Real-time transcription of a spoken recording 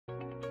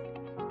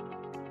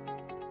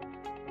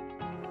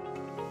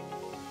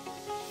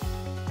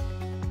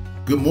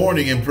Good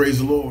morning and praise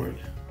the Lord.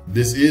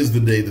 This is the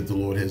day that the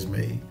Lord has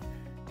made.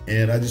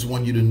 And I just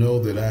want you to know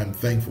that I am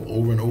thankful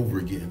over and over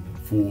again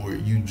for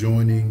you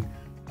joining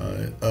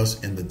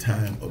us in the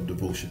time of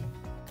devotion.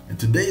 And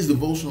today's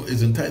devotional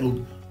is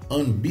entitled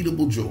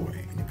Unbeatable Joy.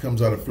 And it comes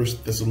out of 1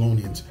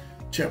 Thessalonians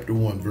chapter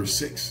 1, verse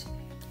 6.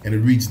 And it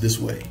reads this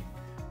way.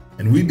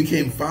 And we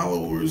became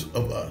followers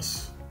of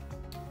us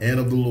and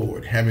of the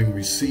Lord, having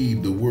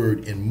received the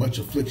word in much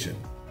affliction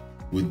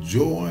with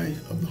joy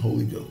of the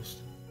Holy Ghost.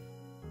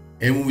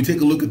 And when we take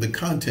a look at the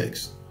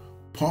context,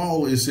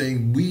 Paul is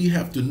saying we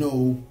have to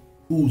know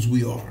whose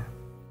we are.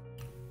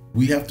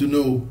 We have to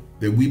know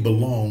that we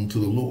belong to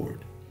the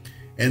Lord.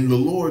 And the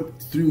Lord,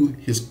 through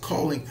his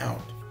calling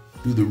out,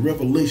 through the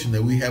revelation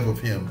that we have of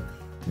him,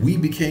 we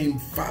became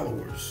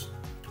followers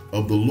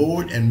of the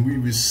Lord and we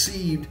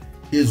received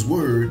his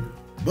word,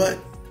 but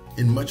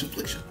in much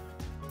affliction.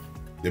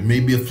 There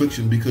may be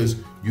affliction because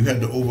you had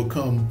to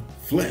overcome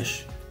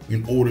flesh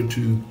in order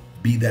to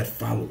be that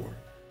follower.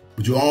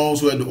 But you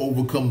also had to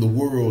overcome the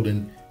world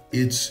and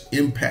its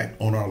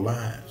impact on our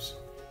lives.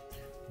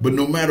 But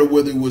no matter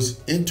whether it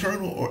was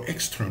internal or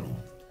external,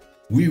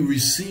 we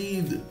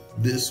received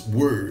this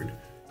word,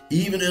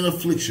 even in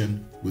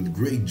affliction, with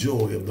great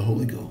joy of the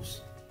Holy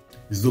Ghost.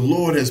 As the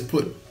Lord has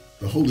put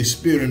the Holy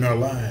Spirit in our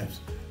lives,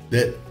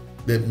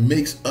 that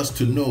makes us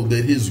to know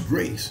that his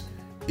grace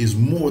is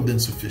more than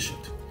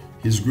sufficient.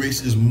 His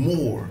grace is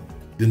more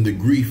than the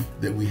grief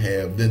that we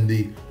have, than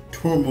the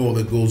turmoil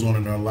that goes on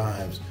in our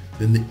lives,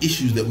 than the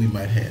issues that we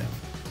might have.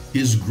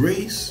 His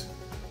grace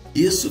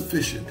is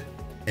sufficient,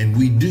 and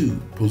we do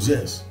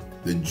possess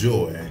the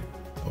joy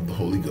of the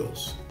Holy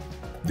Ghost.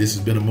 This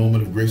has been a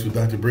moment of grace with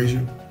Dr.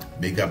 Brazier.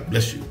 May God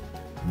bless you.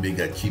 May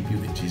God keep you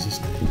in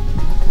Jesus' name.